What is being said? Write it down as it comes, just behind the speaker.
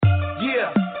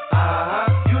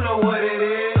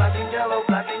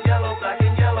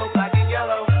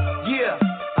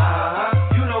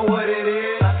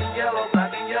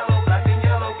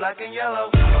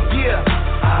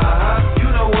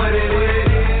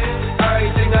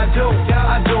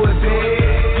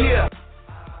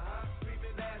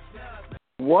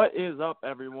What is up,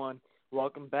 everyone?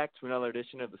 Welcome back to another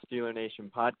edition of the SteelerNation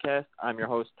Podcast. I'm your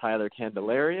host, Tyler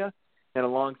Candelaria, and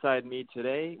alongside me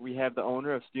today, we have the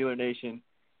owner of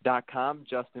SteelerNation.com,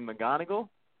 Justin McGonigle.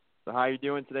 So how are you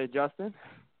doing today, Justin?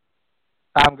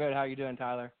 I'm good. How are you doing,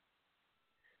 Tyler?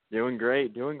 Doing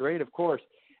great, of course.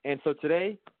 And so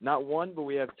today, not one, but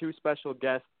we have two special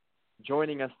guests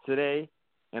joining us today,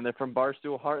 and they're from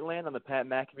Barstool Heartland on the Pat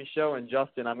McAfee Show. And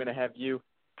Justin, I'm going to have you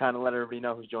kind of let everybody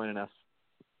know who's joining us.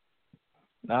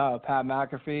 Pat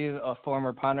McAfee, a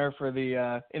former punter for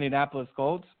the Indianapolis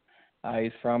Colts.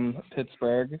 He's from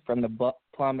Pittsburgh, from the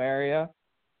Plum area,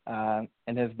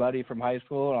 and his buddy from high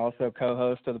school, and also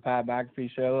co-host of the Pat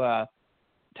McAfee Show,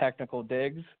 Technical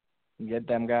Digs. You can get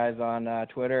them guys on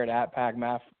Twitter at Pat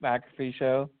McAfee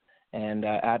Show and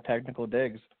at Technical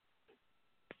Digs.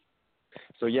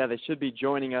 So, yeah, they should be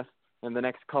joining us in the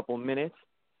next couple minutes.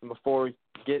 And before we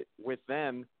get with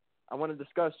them, I want to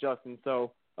discuss, Justin,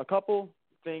 so a couple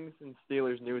things in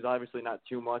Steelers news, obviously not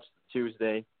too much.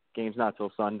 Tuesday, game's not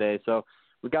till Sunday. So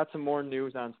we got some more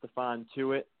news on Stephon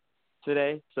Tuitt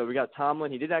today. So we got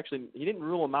Tomlin. He didn't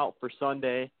rule him out for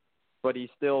Sunday, but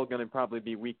he's still going to probably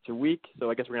be week to week.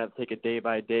 So I guess we're going to have to take it day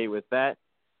by day with that.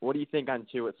 What do you think on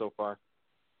Tuitt so far?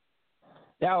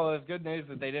 Yeah, well, it's good news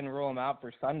that they didn't rule him out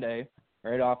for Sunday.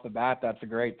 Right off the bat, that's a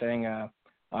great thing.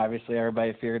 Obviously,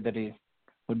 everybody feared that he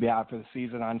would be out for the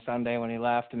season on Sunday when he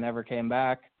left and never came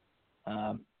back.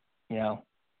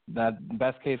 That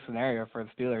best case scenario for the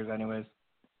Steelers anyways.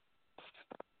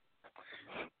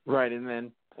 Right, and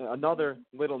then another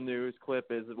little news clip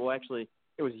is, well, actually,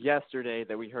 it was yesterday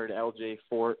that we heard LJ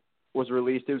Fort was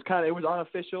released. It was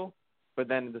unofficial, but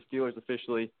then the Steelers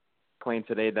officially claimed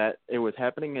today that it was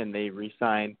happening, and they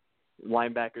re-signed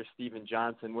linebacker Steven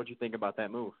Johnson. What do you think about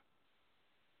that move?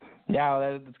 Yeah,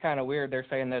 well, it's kind of weird. They're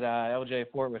saying that LJ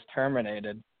Fort was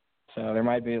terminated. So there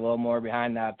might be a little more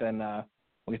behind that than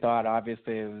we thought.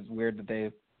 Obviously, it was weird that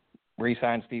they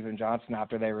re-signed Steven Johnson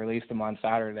after they released him on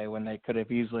Saturday when they could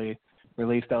have easily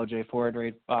released LJ Ford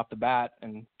right off the bat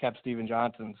and kept Steven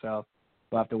Johnson. So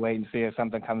we'll have to wait and see if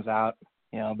something comes out,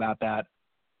 about that.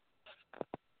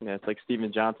 Yeah, it's like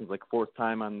Steven Johnson's fourth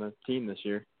time on the team this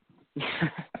year.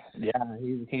 Yeah,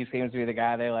 he seems to be the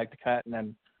guy they like to cut, and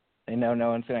then they know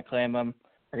no one's going to claim him,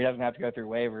 or he doesn't have to go through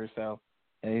waivers. So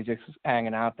he's just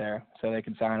hanging out there so they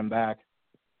can sign him back.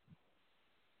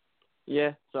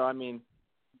 Yeah, so I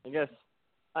guess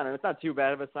I don't know. It's not too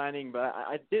bad of a signing, but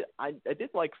I did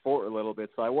like Fort a little bit,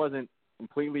 so I wasn't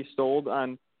completely sold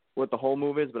on what the whole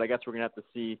move is. But I guess we're gonna have to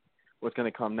see what's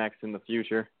gonna come next in the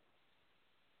future.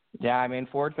 Yeah,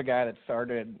 Fort's a guy that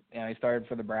started. He started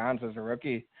for the Browns as a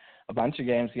rookie, a bunch of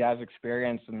games. He has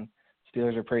experience, and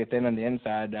Steelers are pretty thin on the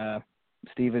inside.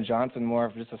 Steven Johnson, more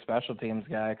of just a special teams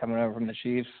guy coming over from the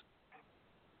Chiefs.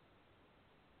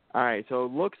 All right, so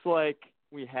it looks like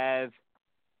we got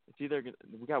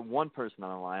one person on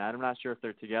the line. I'm not sure if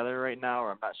they're together right now, or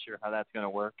I'm not sure how that's going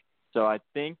to work. So I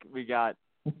think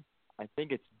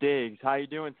it's Diggs. How you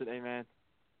doing today, man?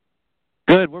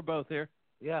 Good. We're both here.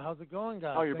 Yeah, how's it going,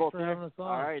 guys? Oh, you're Thanks both for here? having us on.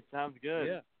 All right, sounds good.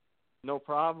 Yeah. No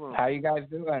problem. How you guys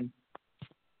doing?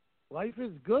 Life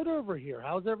is good over here.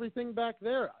 How's everything back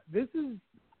there?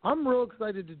 I'm real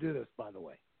excited to do this, by the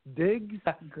way. Diggs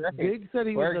said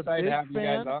he We're was a excited big to have you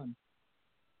fan. guys on.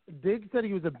 Diggs said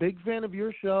he was a big fan of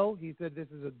your show. He said, this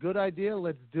is a good idea.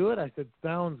 Let's do it. I said,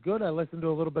 sounds good. I listened to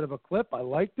a little bit of a clip. I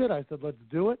liked it. I said, let's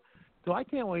do it. So I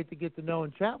can't wait to get to know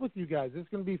and chat with you guys. It's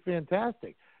going to be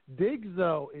fantastic. Diggs,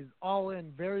 though, is all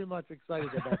in, very much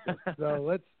excited about this.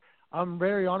 So I'm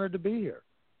very honored to be here.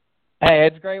 Hey,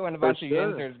 it's great when a bunch of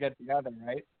youngsters get together,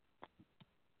 right?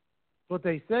 What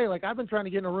they say, I've been trying to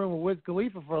get in a room with Wiz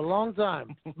Khalifa for a long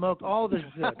time. Smoke all this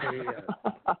shit. There you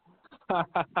go.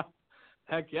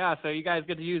 Heck yeah. So you guys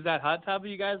get to use that hot tub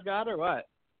you guys got or what?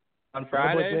 On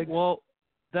Friday? Well,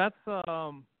 that's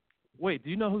wait,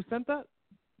 do you know who sent that?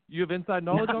 You have inside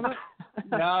knowledge on that?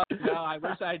 No, I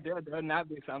wish I did. Wouldn't that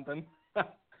be something?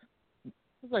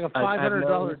 It's like a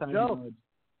 $500 joke.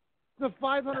 It's a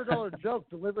 $500 joke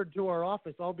delivered to our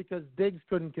office, all because Diggs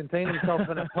couldn't contain himself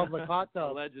in a public hot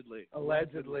tub.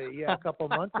 Allegedly, yeah, a couple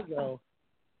months ago.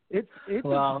 It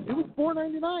was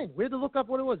 $4.99. We had to look up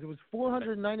what it was. It was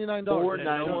 $499.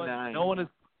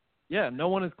 $4.99. No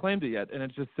one has claimed it yet, and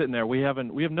it's just sitting there. We have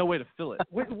no way to fill it.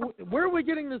 Where are we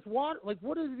getting this water?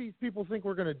 What do these people think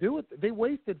we're going to do with it? They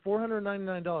wasted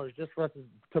 $499 just for us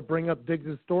to bring up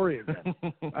Diggs' story again.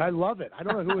 I love it. I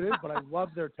don't know who it is, but I love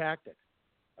their tactics.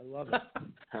 I love it.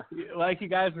 Like you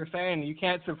guys were saying, you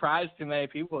can't surprise too many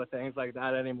people with things like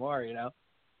that anymore.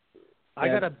 I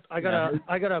gotta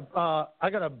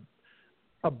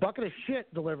a bucket of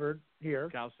shit delivered here.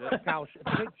 Cow shit. Cow shit.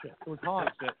 Pig shit. It was hog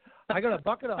shit. I got a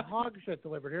bucket of hog shit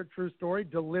delivered here. True story.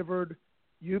 Delivered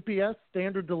UPS,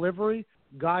 standard delivery.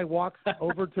 Guy walks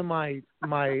over to my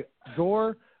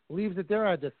door, leaves it there.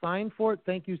 I had to sign for it.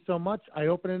 Thank you so much. I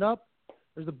open it up.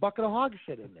 There's a bucket of hog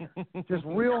shit in there. Just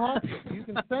real hog shit. You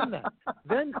can send that.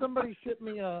 Then somebody shipped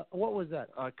me what was that?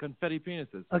 Confetti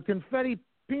penises. A confetti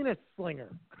penis slinger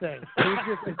thing. It was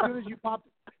just, as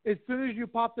soon as you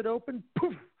popped it open,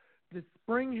 poof, the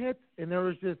spring hits, and there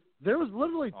was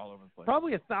literally All over the place.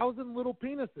 probably 1,000 little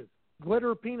penises,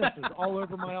 glitter penises all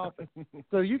over my office.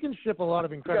 So you can ship a lot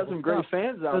of You incredible got some great stuff.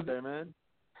 fans out there, man.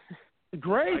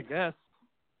 Great. I guess.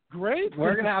 Great.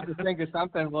 We're going to have to think of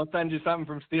something. We'll send you something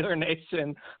from Steeler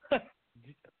Nation.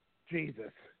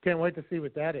 Jesus. Can't wait to see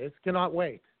what that is. Cannot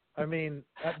wait. I mean,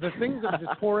 the things that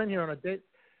just pour in here on a day.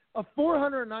 A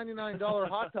 $499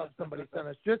 hot tub somebody sent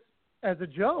us just as a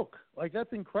joke. Like,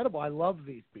 that's incredible. I love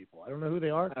these people. I don't know who they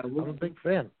are. I'm a big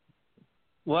fan.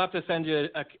 We'll have to send you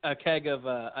a keg of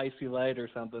Icy Light or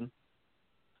something.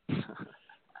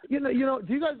 You know.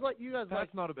 Do you guys like?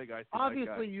 That's not a big icy.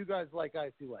 Obviously, you guys like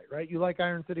Icy Light, right? You like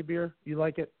Iron City beer. You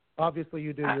like it. Obviously,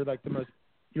 you do. You're like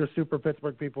you're super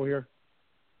Pittsburgh people here.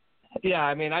 Yeah,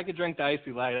 I mean, I could drink the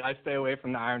Icy Light. I stay away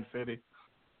from the Iron City.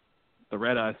 The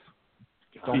red ice.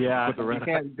 You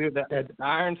can't do that. The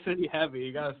Iron City heavy.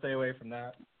 You got to stay away from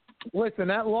that. Listen,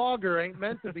 that lager ain't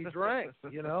meant to be drank.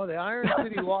 You know, the Iron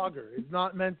City lager is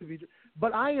not meant to be.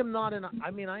 But I am not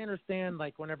I mean, I understand.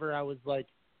 Like, whenever I was like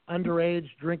underage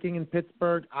drinking in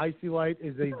Pittsburgh, Icy Light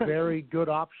is a very good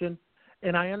option.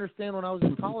 And I understand when I was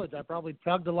in college, I probably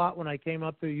chugged a lot when I came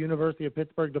up to the University of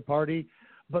Pittsburgh to party.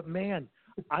 But man,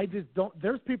 I just don't.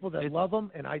 There's people that love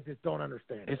them, and I just don't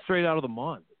understand. It's straight out of the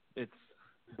Mon. It's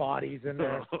bodies in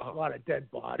there, a lot of dead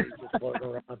bodies just floating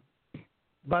around.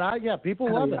 But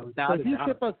people love it. So if you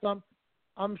ship us some,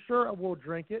 I'm sure we'll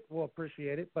drink it, we'll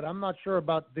appreciate it. But I'm not sure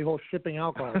about the whole shipping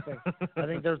alcohol thing. I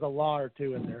think there's a law or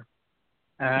two in there.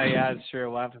 Yeah, it's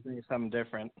true. We'll have to think of something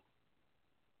different.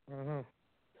 Mm-hmm.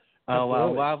 Oh,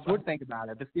 well, we'll think about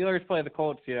it. The Steelers play the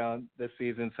Colts, this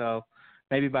season, so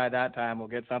maybe by that time we'll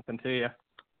get something to you.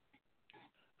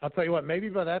 I'll tell you what, maybe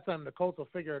by that time the Colts will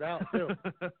figure it out, too.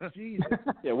 Jesus.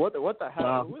 Yeah, what the hell?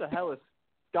 Wow. Who the hell is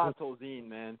Scott Tolzien,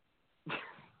 man?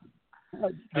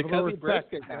 Have a little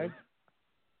respect, guys.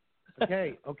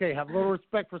 Okay, have a little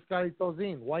respect for Scotty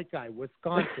Tolzien, white guy,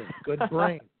 Wisconsin, good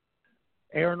brain.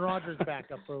 Aaron Rodgers back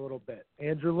up for a little bit.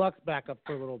 Andrew Luck's back up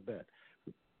for a little bit.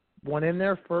 One in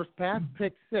there, first pass,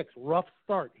 pick six, rough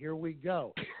start. Here we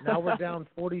go. Now we're down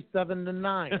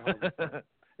 47-9.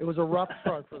 It was a rough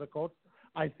start for the Colts.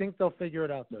 I think they'll figure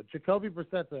it out, though. Jacoby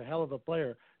Brissett's a hell of a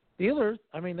player. Steelers,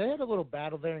 I mean, they had a little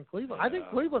battle there in Cleveland. I think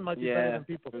Cleveland might be better than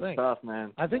people think. Tough,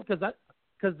 man. I think because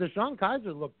Deshaun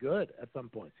Kaiser looked good at some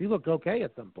points. He looked okay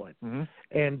at some points.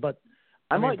 Mm-hmm.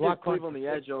 I might give Cleveland the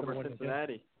edge over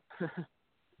Cincinnati.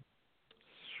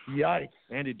 Yikes.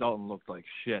 Andy Dalton looked like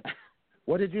shit.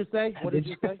 What did you say?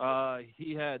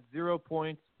 He had 0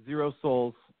 points, 0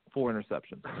 souls, 4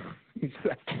 interceptions.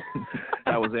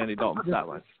 That was Andy Dalton's stat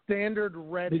line. Standard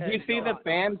redhead. Did you see the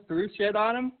fans threw shit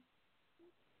on him?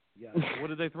 Yeah. What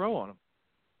did they throw on him?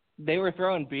 They were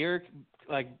throwing beer,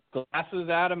 like glasses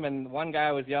at him, and one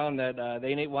guy was yelling that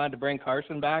they wanted to bring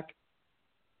Carson back.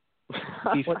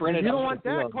 He sprinted. You don't want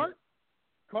that,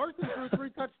 Carson threw 3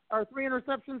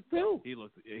 interceptions too.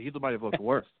 He might have looked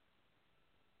worse.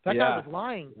 That guy was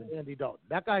lying, Andy Dalton.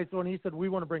 That guy, so when he said we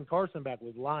want to bring Carson back,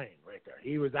 was lying right there.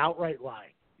 He was outright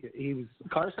lying. He was.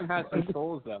 Carson has some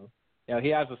souls though. Yeah, he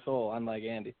has a soul, unlike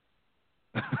Andy.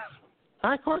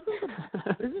 Hi, Carson.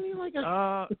 Isn't he like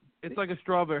a? It's like a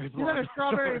strawberry blonde. He's like a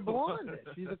strawberry blonde.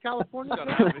 He's a California.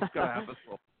 He's gotta have a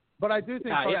soul. But I do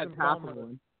think Carson Palmer.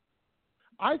 One.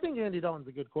 I think Andy Dalton's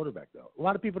a good quarterback, though. A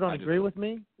lot of people don't agree with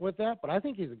me with that, but I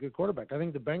think he's a good quarterback. I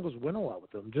think the Bengals win a lot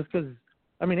with him just because.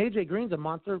 I mean, A.J. Green's a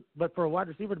monster, but for a wide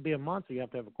receiver to be a monster, you have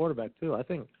to have a quarterback, too. I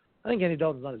think Andy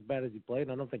Dalton's not as bad as he played,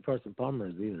 and I don't think Carson Palmer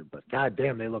is either. But, God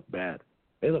damn, they look bad.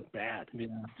 They look bad. Yeah.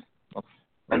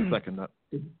 I'll second that.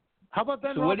 How about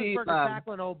Ben Roethlisberger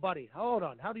tackling old buddy? Hold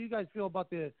on. How do you guys feel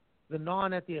about the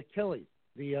non at the Achilles,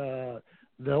 the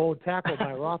old tackle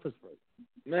by Roethlisberger?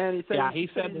 Man, he said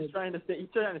he's trying to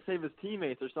save his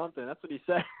teammates or something. That's what he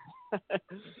said.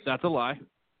 That's a lie.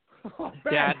 Oh,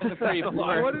 yeah, it's a pretty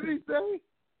lie. What did he say?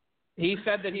 He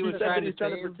said that he was trying to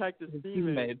protect his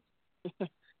teammates.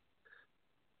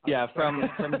 Yeah, from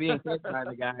being hit by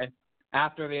the guy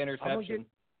after the interception.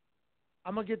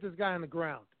 I'm going to get this guy on the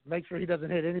ground. Make sure he doesn't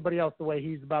hit anybody else the way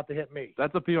he's about to hit me.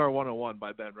 That's a PR 101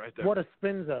 by Ben right there. What a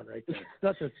spin zone right there.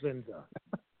 Such a spin zone.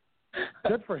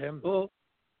 Good for him. Well,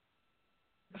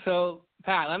 So,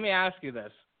 Pat, let me ask you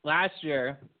this. Last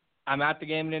year, I'm at the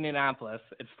game in Indianapolis.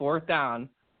 It's 4th down.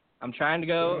 I'm trying to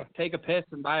go take a piss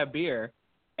and buy a beer,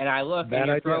 and I look, and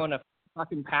you're throwing a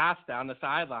fucking pass down the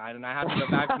sideline, and I have to go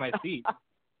back to my seat.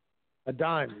 A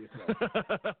dime, you said.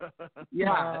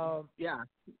 Yeah.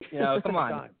 You know, come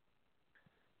on.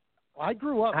 I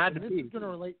grew up. This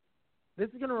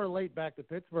is going to relate back to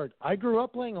Pittsburgh. I grew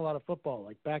up playing a lot of football,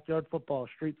 like backyard football,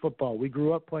 street football. We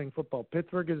grew up playing football.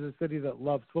 Pittsburgh is a city that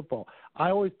loves football. I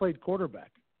always played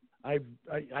quarterback. I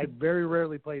very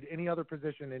rarely played any other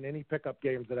position in any pickup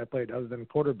games that I played other than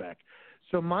quarterback.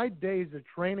 So my days of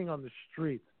training on the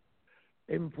streets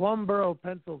in Plumboro,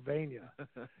 Pennsylvania,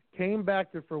 came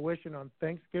back to fruition on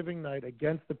Thanksgiving night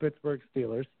against the Pittsburgh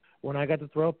Steelers when I got to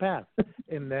throw a pass.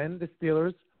 And then the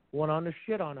Steelers went on to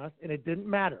shit on us, and it didn't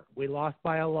matter. We lost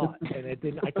by a lot, and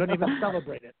I couldn't even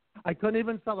celebrate it. I couldn't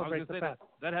even celebrate the pass.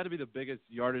 That had to be the biggest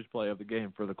yardage play of the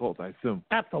game for the Colts, I assume.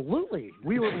 Absolutely.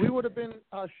 We would have been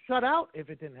shut out if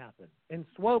it didn't happen. And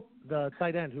Swope, the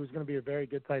tight end, who's going to be a very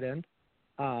good tight end,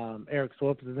 Eric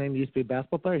Swope, his name used to be a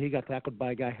basketball player. He got tackled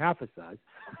by a guy half his size,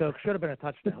 so it should have been a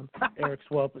touchdown. Eric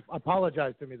Swope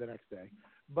apologized to me the next day.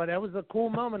 But that was a cool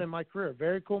moment in my career,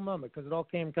 very cool moment, because it all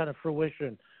came kind of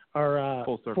fruition, or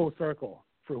full circle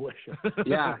fruition.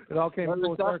 Yeah. It all came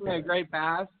full circle. Definitely a great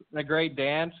pass and a great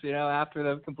dance, you know, after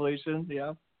the completion,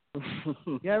 yeah.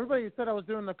 Yeah, everybody said I was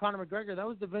doing the Conor McGregor. That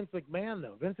was the Vince McMahon,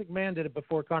 though. Vince McMahon did it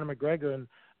before Conor McGregor, and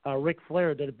Ric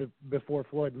Flair did it before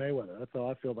Floyd Mayweather. That's how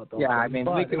I feel about the whole thing. I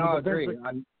mean, we can all agree.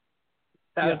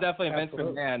 That was definitely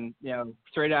absolutely. Vince McMahon, you know,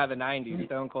 straight out of the 90s,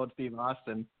 Stone Cold Steve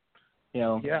Austin, you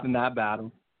know, in that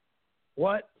battle.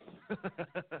 What?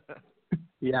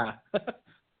 Yeah.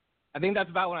 I think that's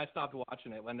about when I stopped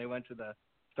watching it, when they went to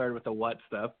started with the what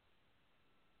stuff.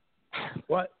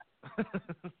 What?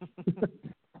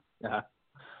 Yeah.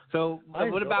 So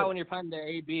what about when you're playing to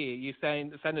AB? You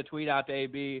send a tweet out to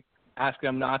AB asking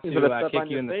him not to kick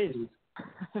you in the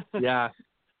face. Yeah.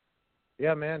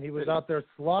 Yeah, man, he was out there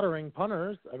slaughtering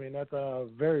punters. I mean, that's a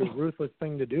very ruthless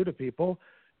thing to do to people.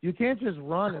 You can't just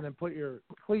run and then put your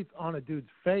cleats on a dude's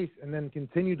face and then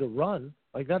continue to run.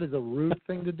 Like, that is a rude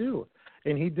thing to do.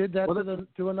 And he did that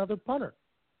to another punter.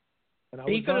 And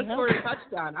he could have scored a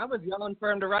touchdown. I was yelling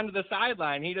for him to run to the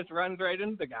sideline. He just runs right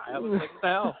into the guy. I was like, what the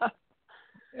hell?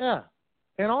 Yeah.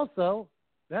 And also,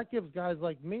 that gives guys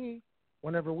like me,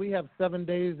 whenever we have 7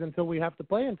 days until we have to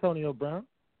play Antonio Brown,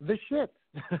 the shit.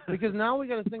 Because now we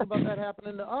got to think about that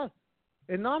happening to us.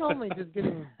 And not only just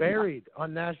getting buried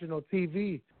on national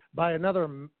TV by another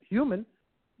human,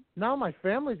 now my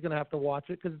family's going to have to watch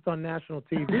it because it's on national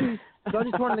TV. So I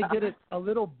just wanted to get it a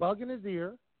little bug in his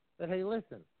ear that, hey,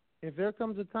 listen, if there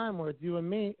comes a time where it's you and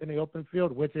me in the open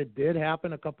field, which it did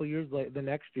happen a couple years later, the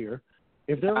next year,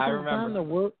 if there was a time that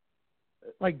we're,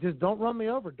 like, just don't run me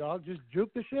over, dog. Just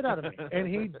juke the shit out of me. And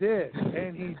he did.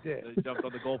 And he did. He jumped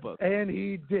on the goalpost. And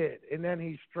he did. And then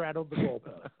he straddled the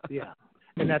goalpost. Yeah.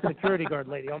 And that security guard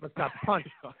lady almost got punched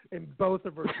in both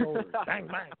of her shoulders. Bang,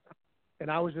 bang. And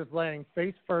I was just laying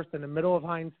face first in the middle of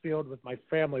Heinz Field with my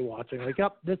family watching. Like,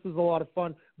 yep, this is a lot of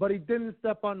fun. But he didn't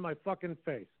step on my fucking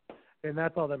face. And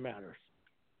that's all that matters.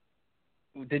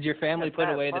 Did your family put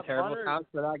away the terrible towns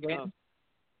for that game?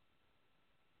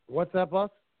 What's that,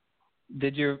 boss?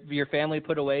 Did your family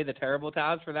put away the terrible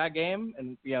towns for that game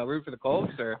and, you know, root for the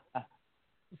Colts? Or?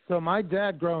 So my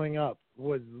dad growing up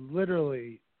was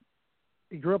literally –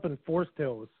 he grew up in Forest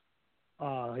Hills.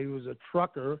 He was a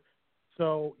trucker.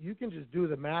 So you can just do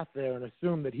the math there and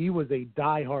assume that he was a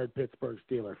diehard Pittsburgh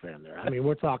Steeler fan there. I mean,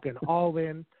 we're talking all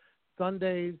in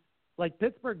Sundays. Like,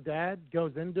 Pittsburgh Dad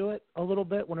goes into it a little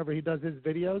bit whenever he does his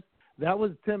videos. That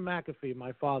was Tim McAfee,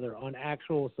 my father, on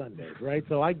actual Sundays, right?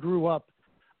 So I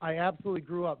absolutely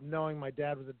grew up knowing my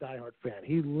dad was a diehard fan.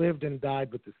 He lived and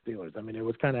died with the Steelers. I mean, it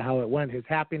was kind of how it went, his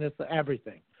happiness,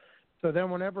 everything. So then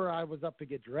whenever I was up to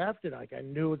get drafted, like, I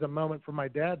knew it was a moment for my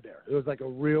dad there. It was like a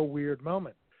real weird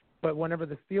moment. But whenever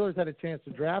the Steelers had a chance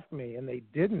to draft me and they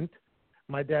didn't,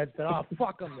 my dad said, oh,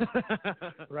 fuck them.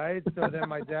 Right? So then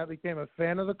my dad became a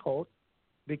fan of the Colts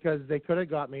because they could have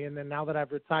got me. And then now that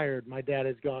I've retired, my dad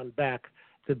has gone back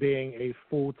to being a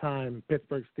full-time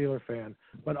Pittsburgh Steeler fan,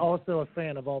 but also a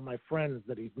fan of all my friends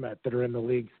that he's met that are in the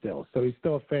league still. So he's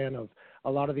still a fan of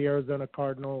a lot of the Arizona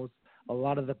Cardinals, a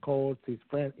lot of the Colts. He's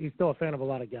still a fan of a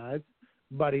lot of guys,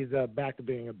 but he's back to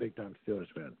being a big-time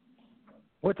Steelers fan,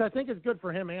 which I think is good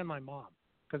for him and my mom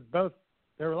because both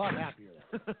they're a lot happier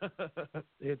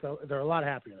there. They're a lot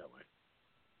happier that way.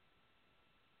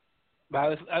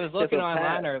 I was looking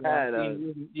online earlier.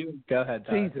 You go ahead,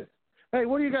 Todd. Jesus. Hey,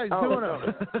 what are you guys doing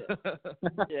over there?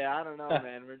 Yeah, I don't know,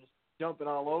 man. We're just jumping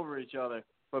all over each other.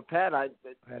 But Pat,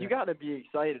 you got to be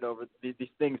excited over these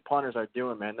things punters are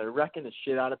doing, man. They're wrecking the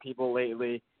shit out of people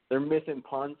lately. They're missing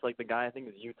punts, like the guy I think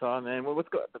is Utah, man.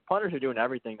 The punters are doing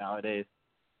everything nowadays.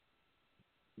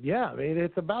 Yeah, I mean,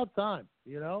 it's about time,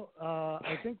 you know.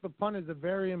 I think the punt is a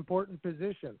very important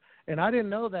position, and I didn't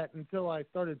know that until I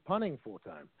started punting full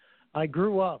time. I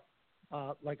grew up,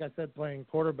 like I said, playing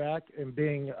quarterback and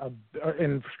being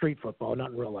in street football,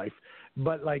 not in real life,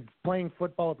 but like playing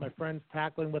football with my friends,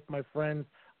 tackling with my friends,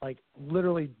 like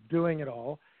literally doing it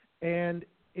all. And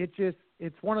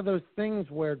it's one of those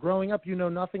things where growing up, you know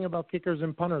nothing about kickers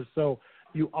and punters, so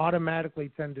you automatically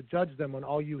tend to judge them when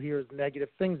all you hear is negative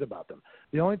things about them.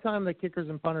 The only time that kickers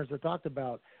and punters are talked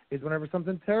about is whenever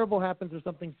something terrible happens or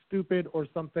something stupid or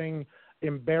something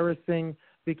embarrassing,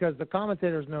 because the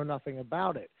commentators know nothing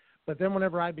about it. But then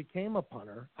whenever I became a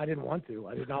punter, I didn't want to.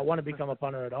 I did not want to become a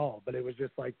punter at all, but it was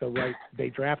just like they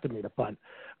drafted me to punt.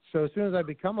 So as soon as I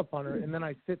become a punter, and then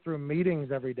I sit through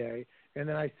meetings every day, and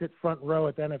then I sit front row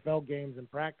at the NFL games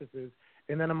and practices,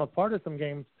 and then I'm a part of some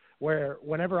games where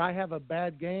whenever I have a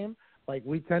bad game, like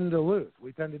we tend to lose.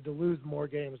 We tended to lose more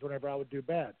games whenever I would do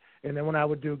bad. And then when I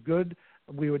would do good,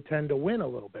 we would tend to win a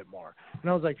little bit more.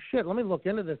 And I was like, shit, let me look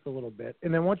into this a little bit.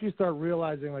 And then once you start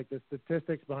realizing like the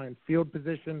statistics behind field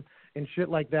position and shit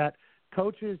like that,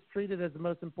 coaches treat it as the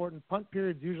most important. Punt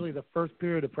period is usually the first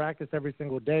period of practice every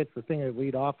single day. It's the thing they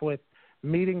lead off with.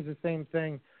 Meetings, the same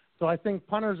thing. So I think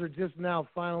punters are just now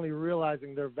finally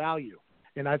realizing their value.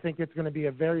 And I think it's going to be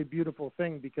a very beautiful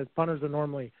thing because punters are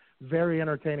normally very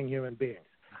entertaining human beings.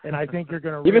 And I think you're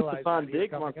going to realize even Stephon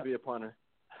Diggs wants to be a punter.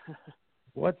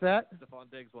 What's that?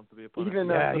 Stephon Diggs wants to be a punter.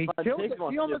 Even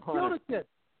he almost killed a kid.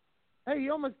 Hey, he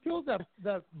almost killed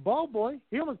that ball boy.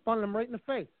 He almost punted him right in the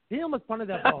face. He almost punted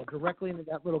that ball directly into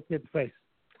that little kid's face.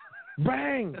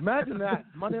 Bang! Imagine that.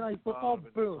 Monday Night Football,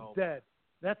 boom, dead.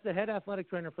 That's the head athletic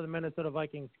trainer for the Minnesota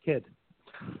Vikings kid.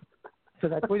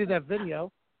 Because I tweeted that video.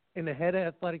 And the head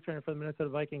athletic trainer for the Minnesota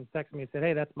Vikings texted me and said,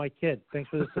 hey, that's my kid. Thanks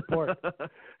for the support. And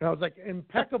I was like,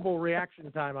 impeccable reaction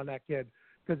time on that kid.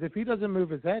 Because if he doesn't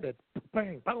move his head, it's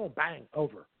bang, bang, bang,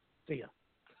 over. See ya.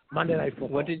 Monday Night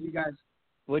Football. What did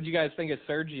you guys think of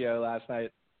Sergio last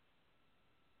night?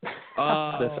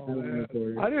 I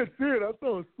didn't see it. I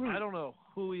fell asleep. I don't know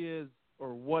who he is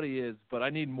or what he is, but I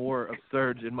need more of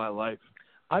Serge in my life.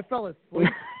 I fell asleep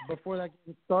before that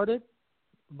game started.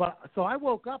 But so I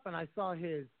woke up and I saw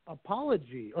his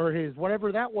apology or his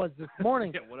whatever that was this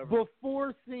morning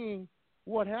before seeing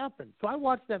what happened. So I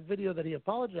watched that video that he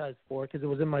apologized for because it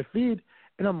was in my feed,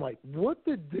 and I'm like, what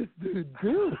did this dude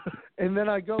do? And then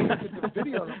I go look at the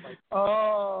video and I'm like,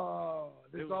 oh,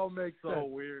 this all makes sense. So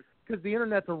weird. Because the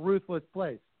internet's a ruthless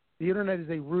place. The internet is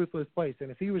a ruthless place, and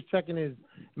if he was checking his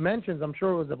mentions, I'm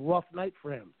sure it was a rough night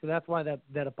for him. So that's why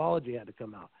that apology had to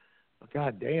come out. But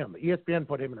God damn, ESPN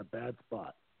put him in a bad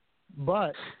spot.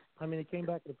 But, I mean, he came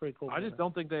back with a pretty cool I just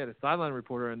don't think they had a sideline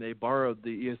reporter, and they borrowed the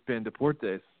ESPN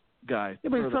Deportes guy. Yeah,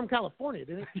 but he's from California,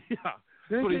 didn't he? Yeah,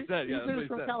 that's what he said. He said he's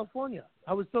from California.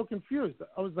 I was so confused.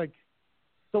 I was like,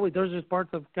 so wait, there's just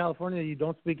parts of California you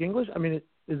don't speak English? I mean,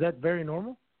 is that very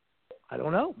normal? I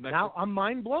don't know. Now I'm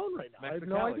mind blown right now. I have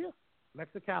no idea.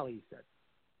 Mexicali, he said.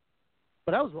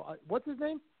 But that was, what's his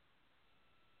name?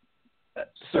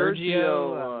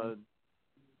 Sergio.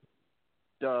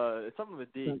 It's something with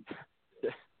a D.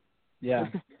 Yeah.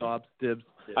 Dobbs, Dibs.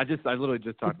 I literally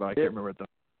just talked about it. I can't remember it though.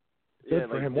 Good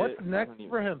for him. What's next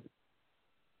for him?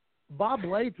 Bob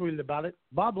Lay tweeted about it.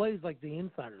 Bob Lay's like the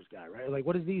insiders guy, right? Like,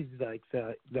 what is he? Like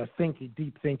the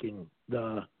deep thinking.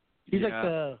 He's like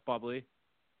the Bob Lee.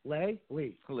 Lee.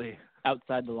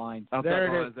 Outside the line.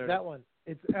 There it is. That one.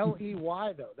 It's Ley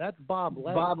though. That's Bob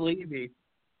Lay. Bob Levy.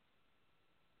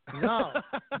 No.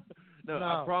 No,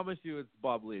 I promise you it's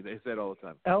Bob Lee. They say it all the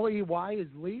time. Ley is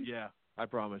Lee? Yeah, I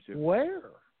promise you. Where?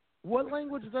 What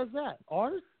language does that?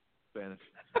 Ours? Spanish.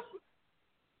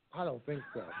 I don't think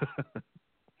so.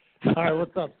 All right,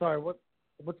 what's up? Sorry,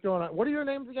 what's going on? What are your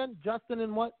names again? Justin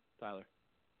and what? Tyler.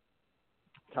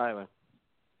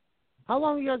 How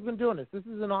long have you guys been doing this? This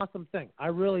is an awesome thing. I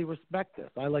really respect this.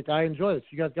 I enjoy this.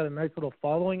 You guys got a nice little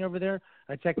following over there.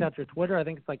 I checked out your Twitter. I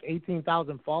think it's like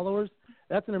 18,000 followers.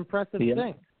 That's an impressive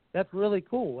thing. That's really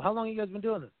cool. How long have you guys been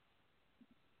doing this?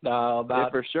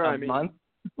 About for sure. a month.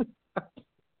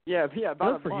 Yeah, about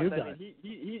Good a for month. you guys. I mean,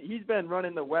 he's been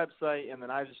running the website, and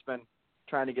then I've just been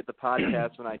trying to get the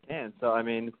podcast when I can. So, I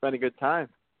mean, it's been a good time.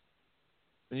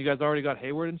 And you guys already got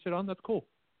Hayward and shit on? That's cool.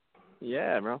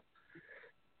 Yeah, bro.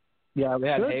 Yeah, we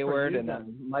had Good Hayward and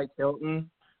Mike Hilton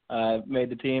made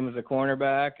the team as a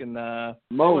cornerback, and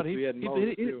Mose. We had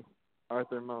Mose too.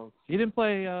 Arthur Mose. He didn't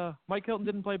play. Mike Hilton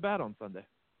didn't play bad on Sunday.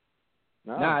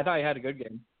 No, I thought he had a good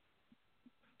game.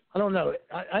 I don't know.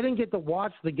 I didn't get to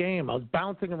watch the game. I was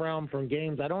bouncing around from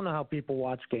games. I don't know how people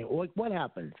watch games. Like, what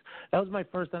happens? That was my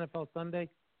first NFL Sunday.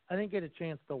 I didn't get a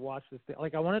chance to watch this.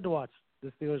 Like, I wanted to watch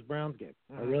the Steelers-Browns game.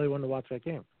 I really wanted to watch that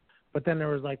game. But then there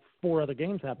was like 4 other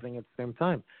games happening at the same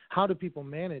time. How do people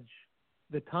manage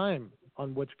the time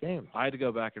on which games? I had to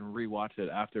go back and rewatch it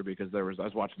after because I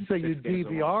was watching. So you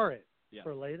DVR it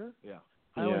for later? Yeah.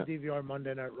 I always DVR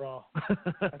Monday Night Raw.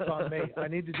 That's on me. I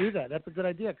need to do that. That's a good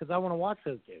idea because I want to watch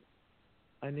those games.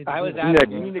 You need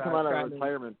to come out of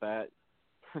retirement, Pat.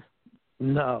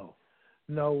 No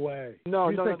way.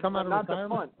 No, come out of not retirement?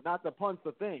 the punt. Not the punt's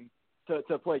the thing.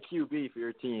 To play QB for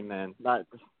your team, man. Not.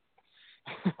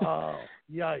 Oh,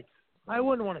 yikes! I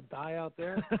wouldn't want to die out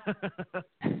there.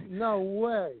 No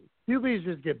way. QBs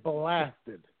just get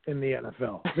blasted in the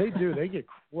NFL. They do. They get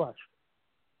crushed.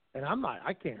 And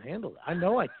I can't handle it. I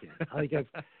know I can't. Like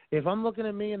if I'm looking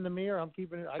at me in the mirror, I'm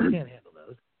keeping it. I can't handle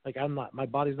those. Like I'm not. My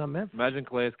body's not meant for it. Imagine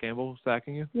Calais Campbell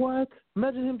sacking you. What?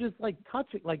 Imagine him just like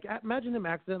touching. Like imagine him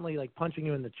accidentally like punching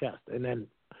you in the chest, and then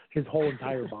his whole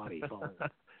entire body falling.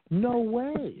 No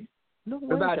way. No way.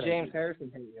 What about James Harrison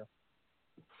hit you?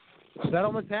 That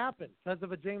almost happened because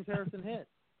of a James Harrison hit.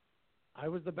 I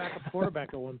was the backup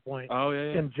quarterback at one point. Oh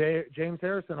yeah. And James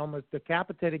Harrison almost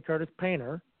decapitated Curtis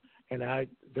Painter. And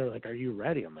they're like, "Are you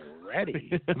ready?" I'm like,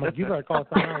 "Ready." I'm like, "You better call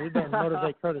someone. We better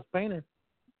motivate Curtis Painter.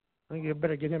 I think you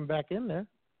better get him back in there."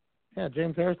 Yeah,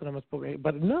 James Harrison almost put me.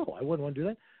 But no, I wouldn't want to do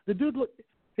that. The dude,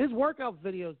 his workout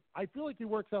videos. I feel like he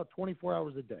works out 24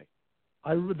 hours a day.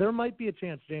 There might be a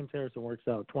chance James Harrison works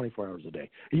out 24 hours a day.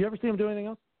 You ever seen him do anything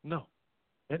else? No.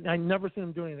 I never seen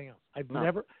him do anything else. I've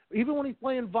never, even when he's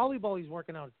playing volleyball, he's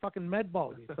working out. It's fucking med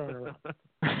balls he's throwing around.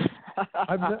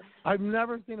 I've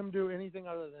never seen him do anything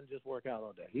other than just work out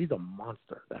all day. He's a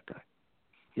monster, that guy.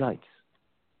 Yikes.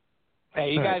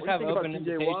 Hey, you guys have open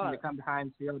invitation to come to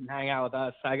Heinz Field and hang out with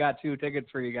us. I got 2 tickets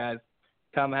for you guys.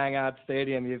 Come hang out at the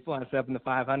stadium. You want to step in the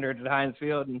 500 at Heinz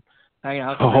Field and hang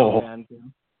out with the fans.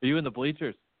 Are you in the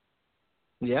bleachers?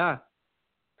 Yeah.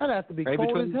 That has to be right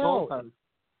cold as between hell.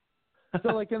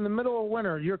 So, like in the middle of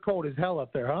winter, you're cold as hell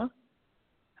up there, huh?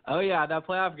 Oh, yeah. That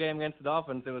playoff game against the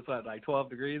Dolphins, it was, like 12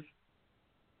 degrees?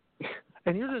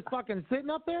 And you're just fucking sitting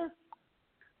up there?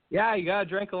 Yeah, you got to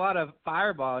drink a lot of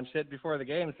Fireball and shit before the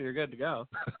game so you're good to go.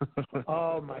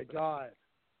 Oh, my God.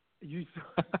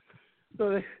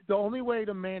 So the only way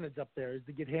to manage up there is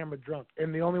to get hammered drunk,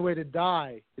 and the only way to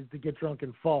die is to get drunk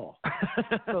and fall.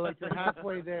 So, like, you're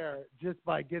halfway there just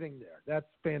by getting there. That's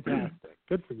fantastic.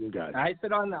 Good for you guys. I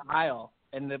sit on the aisle,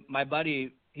 and my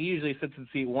buddy, he usually sits in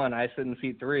seat 1. I sit in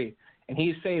seat 3. And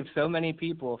he saved so many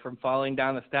people from falling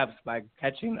down the steps by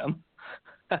catching them.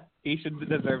 He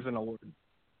deserves an award.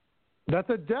 That's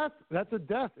a death. That's a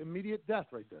death. Immediate death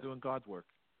right there. Doing God's work.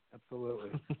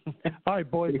 Absolutely. All right,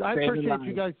 boys. I appreciate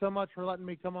you guys so much for letting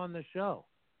me come on this show.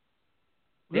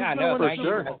 Yeah, no, for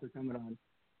sure. For coming on.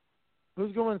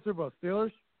 Who's going to the Super Bowl?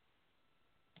 Steelers?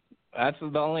 That's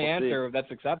the only answer that's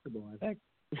acceptable, I think.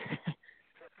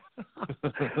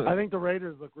 I think the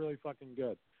Raiders look really fucking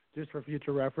good. Just for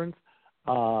future reference,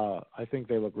 I think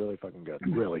they look really fucking good.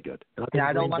 Really good.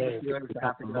 I don't want the Steelers to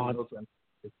have to go.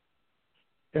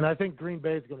 And I think Green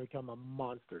Bay is going to become a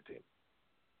monster team.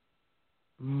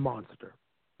 Monster.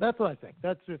 That's what I think.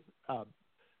 That's just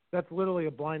that's literally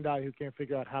a blind eye who can't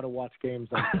figure out how to watch games.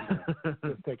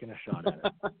 Just taking a shot at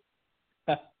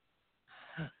it.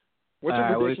 What's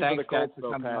your prediction for the Colts,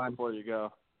 though, Pat, before you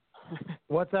go?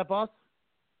 What's that, boss?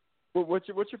 Well, what's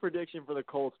your prediction for the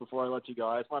Colts before I let you go?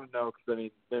 I just want to know because I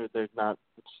mean, there's not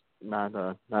I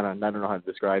don't know how to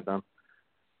describe them.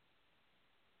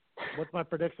 What's my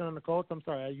prediction on the Colts? I'm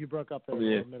sorry, you broke up there in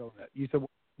the middle of it. You said,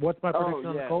 what's my prediction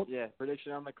on the Colts? Yeah,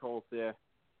 prediction on the Colts, yeah.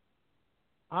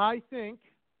 I think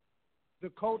the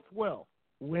Colts will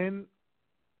win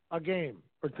a game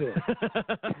or 2.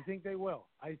 I think they will.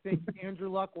 I think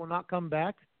Andrew Luck will not come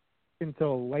back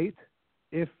until late,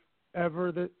 if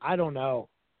ever. I don't know.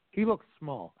 He looks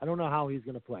small. I don't know how he's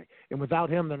going to play. And without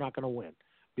him, they're not going to win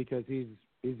because he's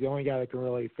the only guy that can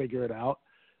really figure it out.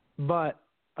 But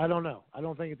I don't know. I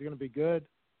don't think it's going to be good.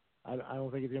 I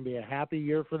don't think it's going to be a happy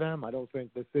year for them. I don't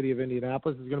think the city of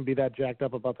Indianapolis is going to be that jacked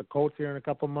up about the Colts here in a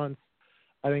couple months.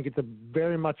 I think it's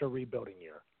very much a rebuilding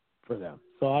year for them.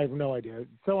 So I have no idea. It's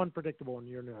so unpredictable when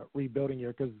you're in a rebuilding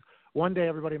year because one day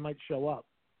everybody might show up,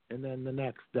 and then the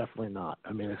next definitely not.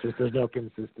 I mean, it's just there's no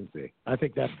consistency. I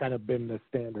think that's kind of been the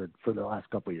standard for the last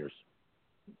couple of years.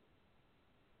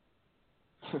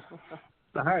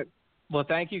 All right. Well,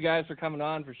 thank you guys for coming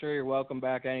on. For sure, you're welcome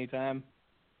back anytime.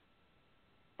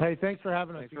 Hey, thanks for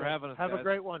having us. Thanks for having us, Have guys. a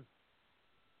great one.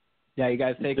 Yeah, you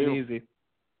guys take it easy.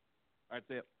 All right,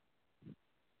 see ya.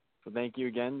 So thank you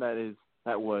again. That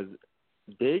was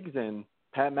Diggs and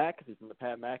Pat McAfee from the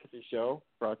Pat McAfee Show,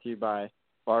 brought to you by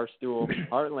Barstool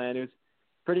Heartland. It was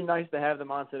pretty nice to have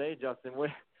them on today, Justin.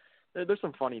 There's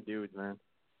some funny dudes, man.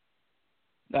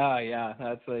 Oh, yeah.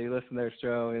 That's you listen to their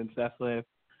show, and it's definitely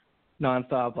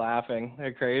nonstop laughing.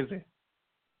 They're crazy.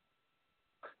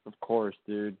 Of course,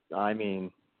 dude. I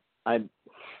mean, they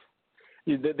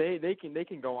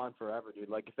can go on forever, dude.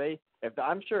 Like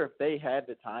I'm sure if they had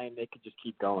the time, they could just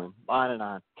keep going on and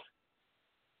on.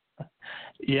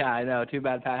 Yeah, I know. Too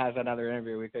bad Pat has another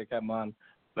interview we could come on,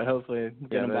 but hopefully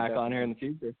get him back on here in the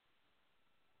future.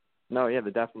 No, yeah,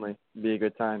 that'd definitely be a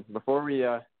good time. Before we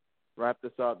wrap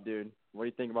this up, dude, what do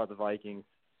you think about the Vikings?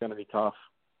 It's gonna be tough.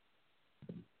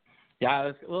 Yeah, I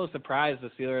was a little surprised the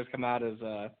Steelers come out as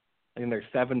I think they're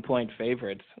 7-point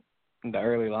favorites in the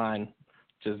early line,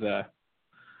 which is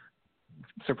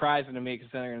surprising to me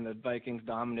considering the Vikings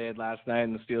dominated last night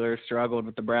and the Steelers struggled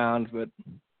with the Browns. But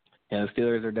the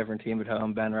Steelers are a different team at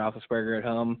home. Ben Roethlisberger at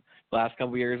home the last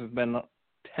couple of years has been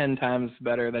 10 times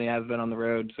better than he has been on the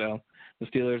road. So the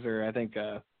Steelers are, I think,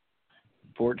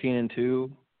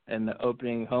 14-2 in the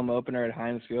home opener at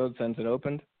Heinz Field since it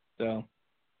opened. So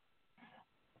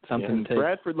something to take.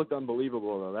 Bradford looked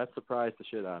unbelievable, though. That surprised the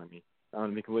shit out of me. I'm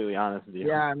going to be completely honest with you.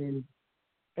 Yeah, I mean,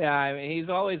 he's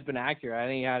always been accurate. I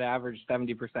think he had average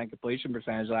 70% completion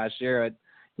percentage last year.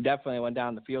 He definitely went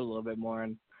down the field a little bit more,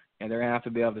 and they're going to have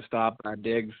to be able to stop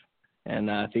Diggs and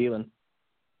Thielen.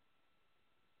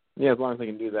 Yeah, as long as they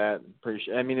can do that, I'm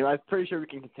pretty sure we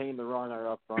can contain the run. Our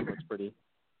up front looks pretty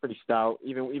stout,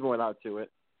 even without Tuitt.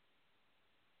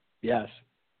 Yes.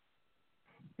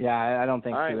 Yeah, I don't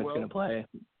think Tuitt's going to play.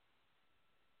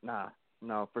 Nah,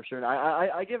 no, for sure.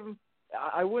 I give him.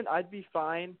 I'd be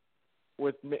fine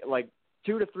with like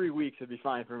 2 to 3 weeks. Would be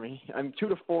fine for me. 2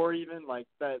 to 4 even. Like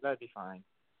that'd be fine.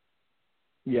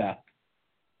 Yeah.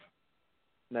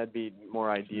 That'd be more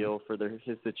ideal for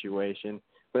his situation.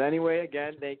 But anyway,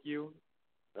 again, thank you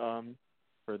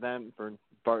for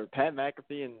Pat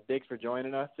McAfee and Diggs for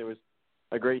joining us. It was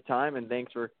a great time, and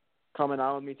thanks for coming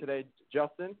on with me today,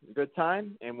 Justin. Good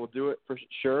time, and we'll do it for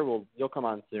sure. You'll come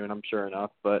on soon, I'm sure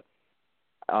enough. But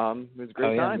it was a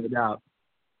great time. No doubt.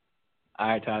 All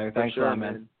right, Tyler. Thanks for that,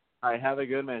 man. All right, have a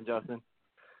good man, Justin.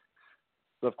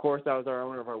 So, of course, that was our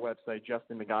owner of our website,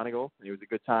 Justin McGonigle. It was a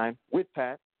good time with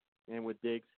Pat and with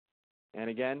Diggs. And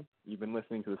again, you've been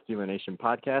listening to the SteelerNation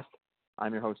Podcast.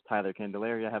 I'm your host, Tyler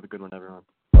Candelaria. Have a good one, everyone.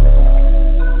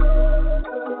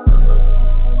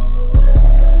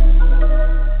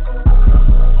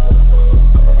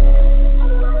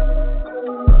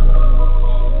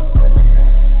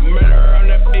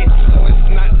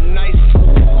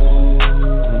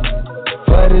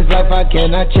 For this life I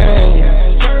cannot change.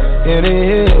 In the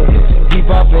hills, deep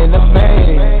off in the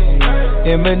main.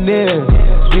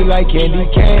 Eminem, be like candy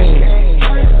cane.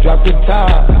 Drop the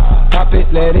top, pop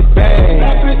it, let it bang.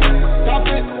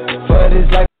 For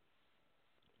this life.